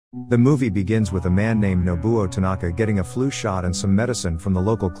The movie begins with a man named Nobuo Tanaka getting a flu shot and some medicine from the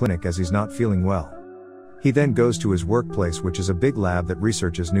local clinic as he's not feeling well. He then goes to his workplace, which is a big lab that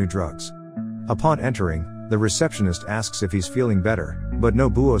researches new drugs. Upon entering, the receptionist asks if he's feeling better, but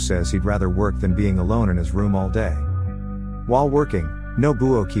Nobuo says he'd rather work than being alone in his room all day. While working,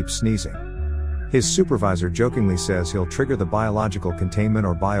 Nobuo keeps sneezing. His supervisor jokingly says he'll trigger the biological containment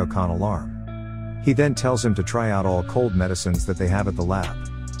or biocon alarm. He then tells him to try out all cold medicines that they have at the lab.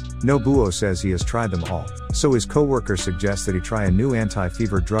 Nobuo says he has tried them all, so his coworker suggests that he try a new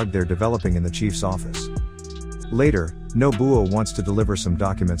anti-fever drug they're developing in the chief's office. Later, Nobuo wants to deliver some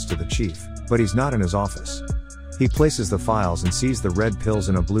documents to the chief, but he's not in his office. He places the files and sees the red pills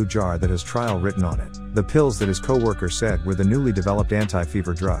in a blue jar that has trial written on it, the pills that his coworker said were the newly developed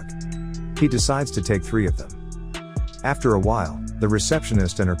anti-fever drug. He decides to take 3 of them. After a while, the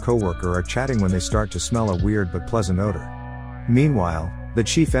receptionist and her coworker are chatting when they start to smell a weird but pleasant odor. Meanwhile, the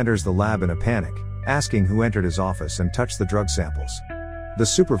chief enters the lab in a panic, asking who entered his office and touched the drug samples. The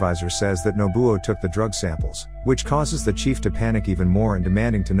supervisor says that Nobuo took the drug samples, which causes the chief to panic even more and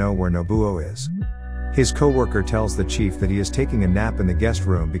demanding to know where Nobuo is. His coworker tells the chief that he is taking a nap in the guest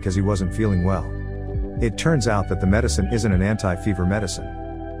room because he wasn't feeling well. It turns out that the medicine isn't an anti-fever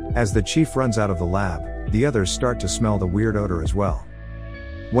medicine. As the chief runs out of the lab, the others start to smell the weird odor as well.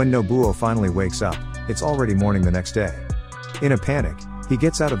 When Nobuo finally wakes up, it's already morning the next day. In a panic, he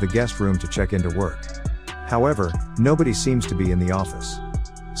gets out of the guest room to check into work. However, nobody seems to be in the office.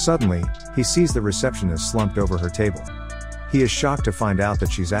 Suddenly, he sees the receptionist slumped over her table. He is shocked to find out that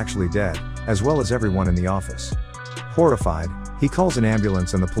she's actually dead, as well as everyone in the office. Horrified, he calls an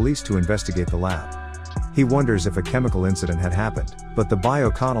ambulance and the police to investigate the lab. He wonders if a chemical incident had happened, but the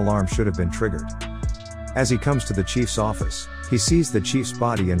biocon alarm should have been triggered. As he comes to the chief's office, he sees the chief's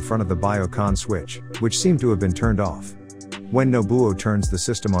body in front of the biocon switch, which seemed to have been turned off. When Nobuo turns the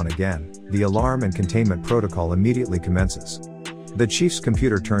system on again, the alarm and containment protocol immediately commences. The chief's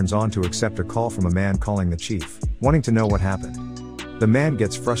computer turns on to accept a call from a man calling the chief, wanting to know what happened. The man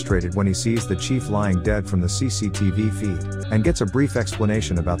gets frustrated when he sees the chief lying dead from the CCTV feed, and gets a brief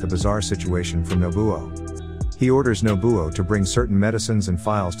explanation about the bizarre situation from Nobuo. He orders Nobuo to bring certain medicines and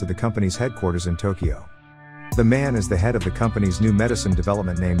files to the company's headquarters in Tokyo. The man is the head of the company's new medicine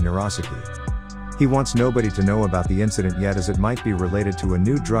development named Anirecapped. He wants nobody to know about the incident yet, as it might be related to a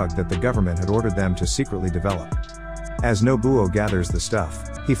new drug that the government had ordered them to secretly develop. As Nobuo gathers the stuff,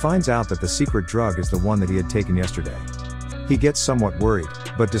 he finds out that the secret drug is the one that he had taken yesterday. He gets somewhat worried,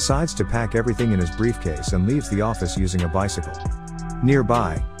 but decides to pack everything in his briefcase and leaves the office using a bicycle.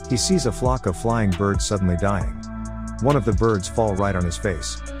 Nearby, he sees a flock of flying birds suddenly dying. One of the birds fall right on his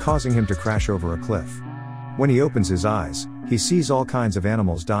face, causing him to crash over a cliff. When he opens his eyes, he sees all kinds of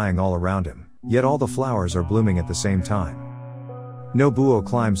animals dying all around him, yet all the flowers are blooming at the same time. Nobuo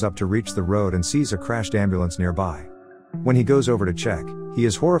climbs up to reach the road and sees a crashed ambulance nearby. When he goes over to check, he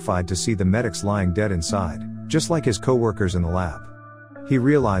is horrified to see the medics lying dead inside, just like his co-workers in the lab. He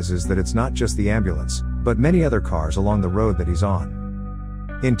realizes that it's not just the ambulance, but many other cars along the road that he's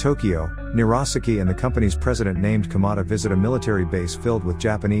on. In Tokyo, Nirasaki and the company's president named Kamada visit a military base filled with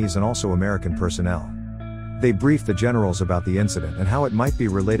Japanese and also American personnel. They brief the generals about the incident and how it might be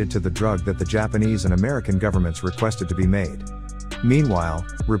related to the drug that the Japanese and American governments requested to be made. Meanwhile,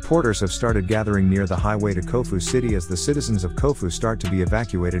 reporters have started gathering near the highway to Kofu City as the citizens of Kofu start to be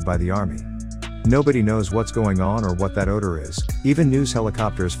evacuated by the army. Nobody knows what's going on or what that odor is. Even news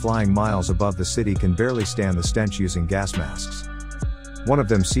helicopters flying miles above the city can barely stand the stench using gas masks. One of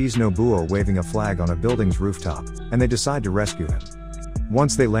them sees Nobuo waving a flag on a building's rooftop, and they decide to rescue him.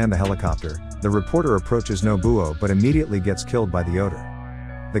 Once they land the helicopter, the reporter approaches Nobuo but immediately gets killed by the odor.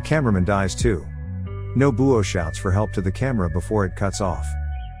 The cameraman dies too. Nobuo shouts for help to the camera before it cuts off.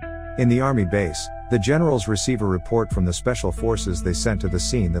 In the army base, the generals receive a report from the special forces they sent to the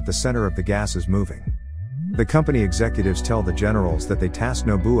scene that the center of the gas is moving. The company executives tell the generals that they tasked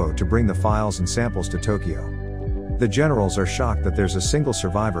Nobuo to bring the files and samples to Tokyo. The generals are shocked that there's a single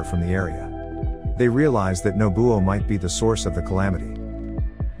survivor from the area. They realize that Nobuo might be the source of the calamity.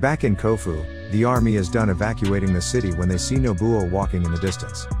 Back in Kofu, the army is done evacuating the city when they see Nobuo walking in the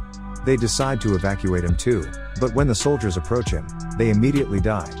distance. They decide to evacuate him too, but when the soldiers approach him, they immediately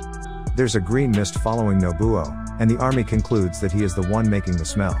die. There's a green mist following Nobuo, and the army concludes that he is the one making the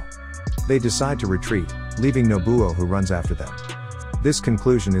smell. They decide to retreat, leaving Nobuo, who runs after them. This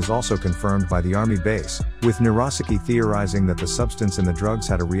conclusion is also confirmed by the army base, with Nirasaki theorizing that the substance in the drugs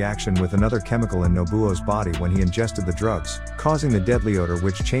had a reaction with another chemical in Nobuo's body when he ingested the drugs, causing the deadly odor,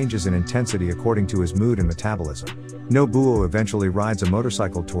 which changes in intensity according to his mood and metabolism. Nobuo eventually rides a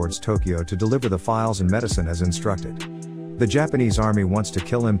motorcycle towards Tokyo to deliver the files and medicine as instructed. The Japanese army wants to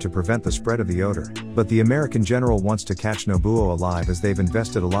kill him to prevent the spread of the odor, but the American general wants to catch Nobuo alive as they've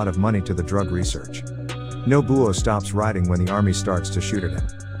invested a lot of money to the drug research. Nobuo stops riding when the army starts to shoot at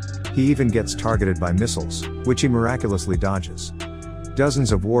him. He even gets targeted by missiles, which he miraculously dodges.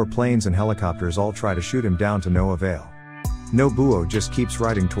 Dozens of war planes and helicopters all try to shoot him down to no avail. Nobuo just keeps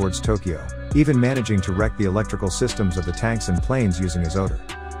riding towards Tokyo, even managing to wreck the electrical systems of the tanks and planes using his odor.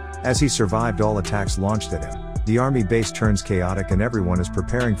 As he survived all attacks launched at him, the army base turns chaotic and everyone is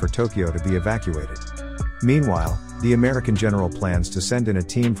preparing for Tokyo to be evacuated. Meanwhile, the American general plans to send in a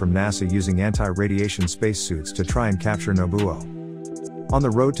team from NASA using anti-radiation spacesuits to try and capture Nobuo. On the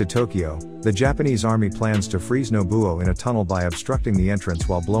road to Tokyo, the Japanese army plans to freeze Nobuo in a tunnel by obstructing the entrance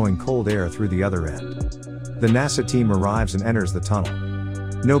while blowing cold air through the other end. The NASA team arrives and enters the tunnel.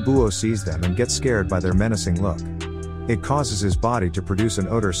 Nobuo sees them and gets scared by their menacing look. It causes his body to produce an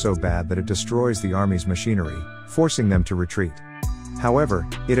odor so bad that it destroys the army's machinery, forcing them to retreat. However,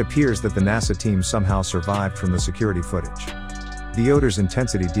 it appears that the NASA team somehow survived from the security footage. The odor's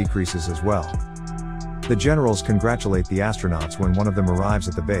intensity decreases as well. The generals congratulate the astronauts when one of them arrives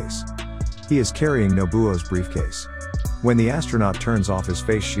at the base. He is carrying Nobuo's briefcase. When the astronaut turns off his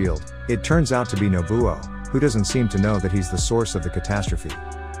face shield, it turns out to be Nobuo, who doesn't seem to know that he's the source of the catastrophe.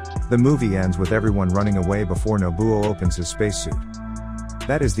 The movie ends with everyone running away before Nobuo opens his spacesuit.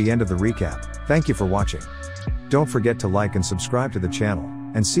 That is the end of the recap. Thank you for watching. Don't forget to like and subscribe to the channel,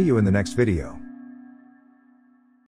 and see you in the next video.